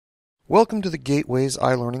Welcome to the Gateways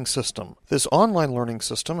iLearning System. This online learning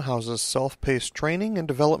system houses self-paced training and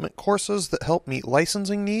development courses that help meet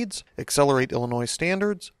licensing needs, accelerate Illinois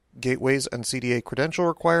standards, Gateways and CDA credential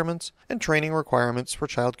requirements, and training requirements for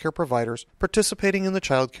child care providers participating in the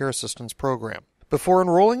Child Care Assistance Program. Before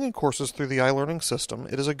enrolling in courses through the iLearning system,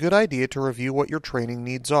 it is a good idea to review what your training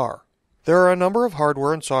needs are. There are a number of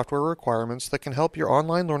hardware and software requirements that can help your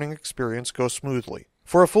online learning experience go smoothly.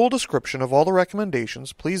 For a full description of all the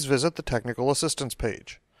recommendations, please visit the Technical Assistance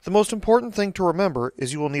page. The most important thing to remember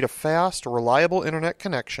is you will need a fast, reliable internet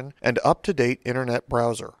connection and up-to-date internet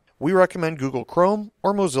browser. We recommend Google Chrome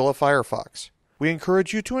or Mozilla Firefox. We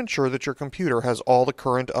encourage you to ensure that your computer has all the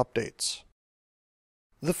current updates.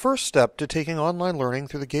 The first step to taking online learning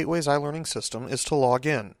through the Gateways iLearning system is to log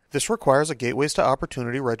in. This requires a Gateways to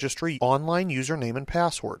Opportunity Registry online username and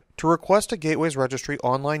password. To request a Gateways Registry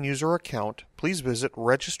online user account, please visit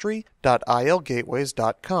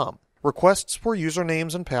registry.ilgateways.com. Requests for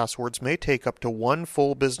usernames and passwords may take up to 1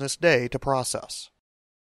 full business day to process.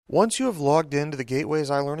 Once you have logged into the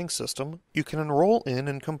Gateways iLearning system, you can enroll in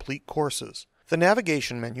and complete courses. The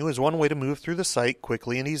navigation menu is one way to move through the site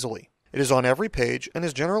quickly and easily. It is on every page and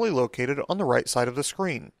is generally located on the right side of the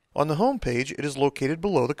screen. On the home page, it is located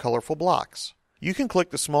below the colorful blocks. You can click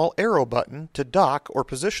the small arrow button to dock or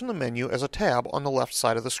position the menu as a tab on the left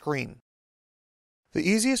side of the screen. The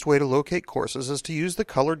easiest way to locate courses is to use the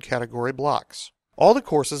colored category blocks. All the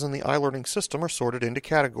courses in the iLearning system are sorted into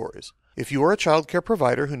categories. If you are a child care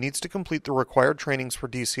provider who needs to complete the required trainings for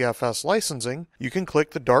DCFS licensing, you can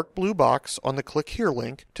click the dark blue box on the Click Here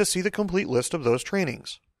link to see the complete list of those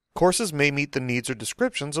trainings. Courses may meet the needs or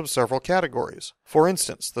descriptions of several categories. For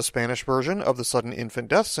instance, the Spanish version of the Sudden Infant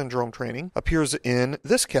Death Syndrome training appears in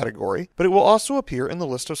this category, but it will also appear in the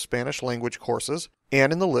list of Spanish language courses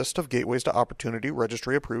and in the list of Gateways to Opportunity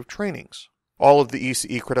Registry approved trainings. All of the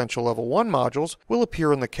ECE Credential Level 1 modules will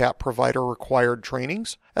appear in the CAP Provider Required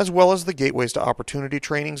Trainings, as well as the Gateways to Opportunity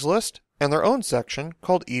Trainings list and their own section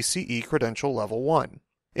called ECE Credential Level 1.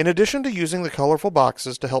 In addition to using the colorful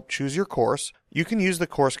boxes to help choose your course, you can use the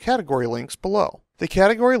course category links below. The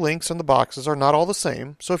category links and the boxes are not all the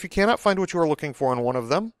same, so if you cannot find what you are looking for in one of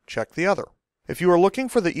them, check the other. If you are looking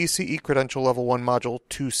for the ECE Credential Level 1 Module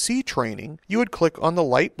 2C training, you would click on the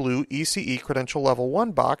light blue ECE Credential Level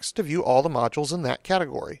 1 box to view all the modules in that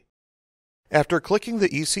category. After clicking the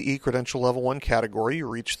ECE Credential Level 1 category, you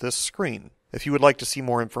reach this screen. If you would like to see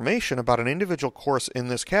more information about an individual course in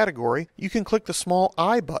this category, you can click the small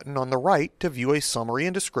I button on the right to view a summary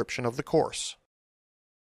and description of the course.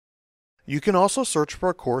 You can also search for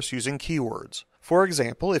a course using keywords. For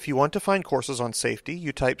example, if you want to find courses on safety,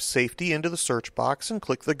 you type safety into the search box and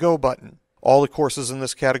click the Go button. All the courses in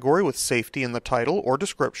this category with safety in the title or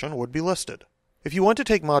description would be listed. If you want to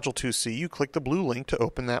take Module 2C, you click the blue link to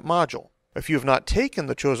open that module. If you have not taken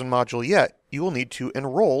the chosen module yet, you will need to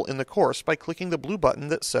enroll in the course by clicking the blue button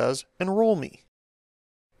that says Enroll Me.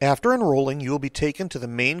 After enrolling, you will be taken to the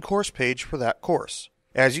main course page for that course.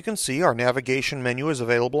 As you can see, our navigation menu is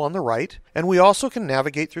available on the right, and we also can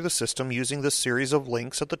navigate through the system using this series of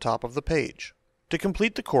links at the top of the page. To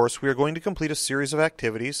complete the course, we are going to complete a series of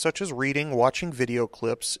activities such as reading, watching video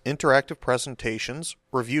clips, interactive presentations,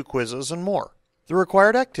 review quizzes, and more. The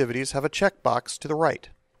required activities have a checkbox to the right.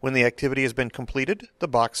 When the activity has been completed, the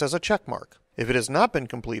box has a check mark. If it has not been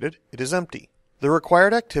completed, it is empty. The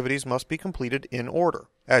required activities must be completed in order.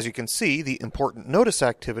 As you can see, the Important Notice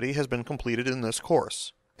activity has been completed in this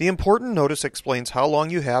course. The Important Notice explains how long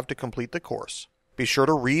you have to complete the course. Be sure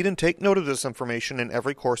to read and take note of this information in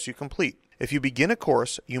every course you complete. If you begin a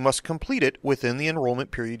course, you must complete it within the enrollment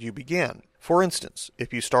period you began. For instance,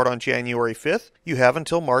 if you start on January 5th, you have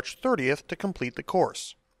until March 30th to complete the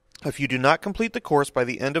course. If you do not complete the course by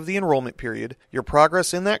the end of the enrollment period, your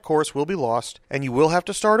progress in that course will be lost, and you will have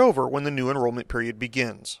to start over when the new enrollment period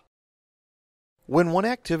begins. When one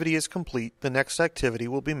activity is complete, the next activity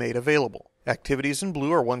will be made available. Activities in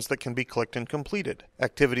blue are ones that can be clicked and completed.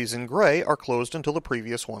 Activities in gray are closed until the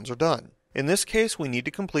previous ones are done. In this case, we need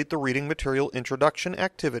to complete the Reading Material Introduction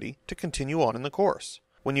activity to continue on in the course.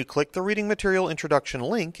 When you click the Reading Material Introduction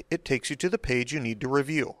link, it takes you to the page you need to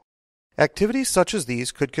review. Activities such as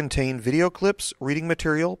these could contain video clips, reading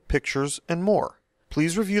material, pictures, and more.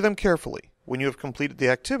 Please review them carefully. When you have completed the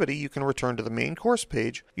activity, you can return to the main course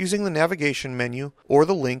page using the navigation menu or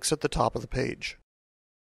the links at the top of the page.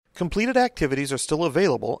 Completed activities are still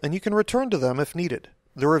available, and you can return to them if needed.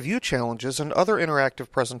 The review challenges and other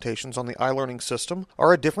interactive presentations on the iLearning system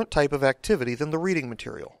are a different type of activity than the reading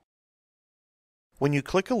material. When you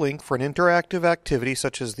click a link for an interactive activity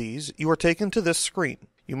such as these, you are taken to this screen.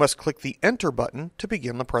 You must click the Enter button to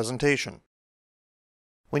begin the presentation.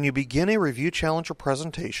 When you begin a review challenge or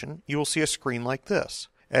presentation, you will see a screen like this.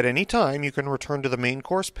 At any time, you can return to the main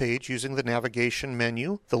course page using the navigation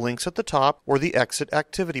menu, the links at the top, or the Exit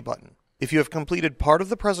Activity button. If you have completed part of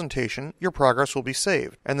the presentation, your progress will be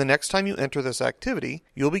saved, and the next time you enter this activity,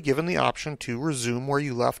 you'll be given the option to resume where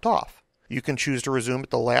you left off. You can choose to resume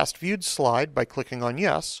at the last viewed slide by clicking on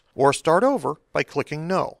Yes, or start over by clicking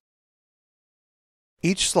No.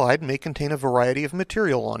 Each slide may contain a variety of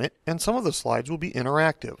material on it, and some of the slides will be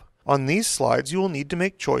interactive. On these slides, you will need to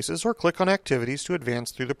make choices or click on activities to advance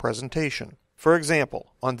through the presentation. For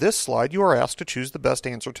example, on this slide, you are asked to choose the best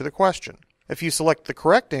answer to the question. If you select the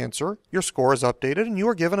correct answer, your score is updated and you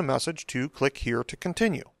are given a message to click here to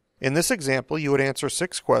continue. In this example, you would answer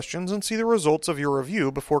 6 questions and see the results of your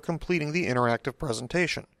review before completing the interactive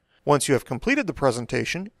presentation. Once you have completed the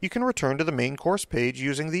presentation, you can return to the main course page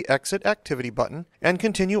using the Exit Activity button and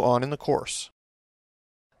continue on in the course.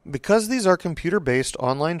 Because these are computer-based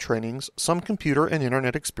online trainings, some computer and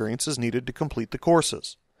internet experience is needed to complete the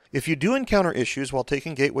courses. If you do encounter issues while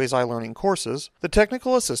taking Gateways iLearning courses, the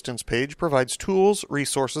Technical Assistance page provides tools,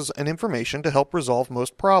 resources, and information to help resolve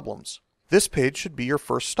most problems. This page should be your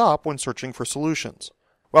first stop when searching for solutions.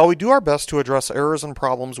 While we do our best to address errors and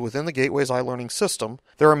problems within the Gateways iLearning system,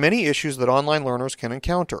 there are many issues that online learners can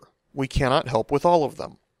encounter. We cannot help with all of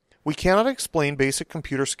them. We cannot explain basic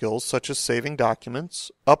computer skills such as saving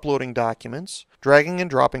documents, uploading documents, dragging and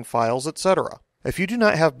dropping files, etc. If you do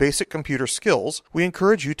not have basic computer skills, we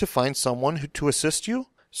encourage you to find someone to assist you,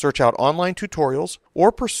 search out online tutorials,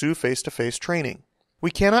 or pursue face-to-face training.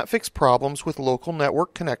 We cannot fix problems with local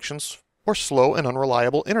network connections or slow and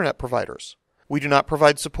unreliable internet providers. We do not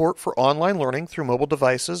provide support for online learning through mobile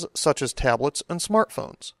devices such as tablets and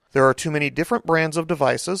smartphones. There are too many different brands of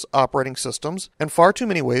devices, operating systems, and far too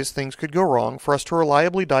many ways things could go wrong for us to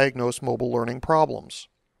reliably diagnose mobile learning problems.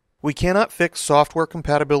 We cannot fix software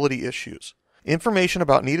compatibility issues. Information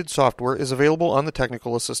about needed software is available on the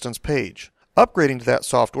Technical Assistance page. Upgrading to that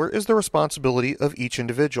software is the responsibility of each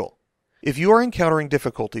individual. If you are encountering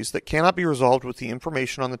difficulties that cannot be resolved with the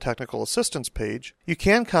information on the Technical Assistance page, you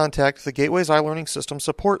can contact the Gateways iLearning System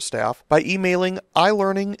support staff by emailing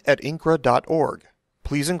ilearning@incra.org.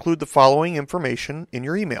 Please include the following information in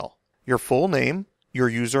your email: your full name, your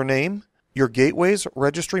username, your Gateways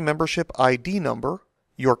Registry Membership ID number,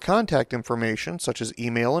 your contact information such as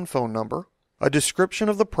email and phone number, a description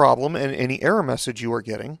of the problem and any error message you are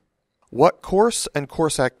getting, what course and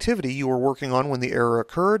course activity you were working on when the error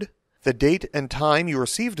occurred, the date and time you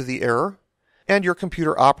received the error, and your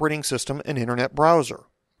computer operating system and internet browser.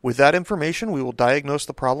 With that information, we will diagnose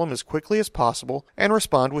the problem as quickly as possible and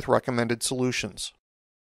respond with recommended solutions.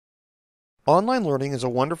 Online learning is a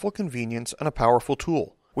wonderful convenience and a powerful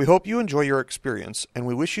tool. We hope you enjoy your experience, and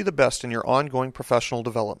we wish you the best in your ongoing professional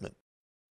development.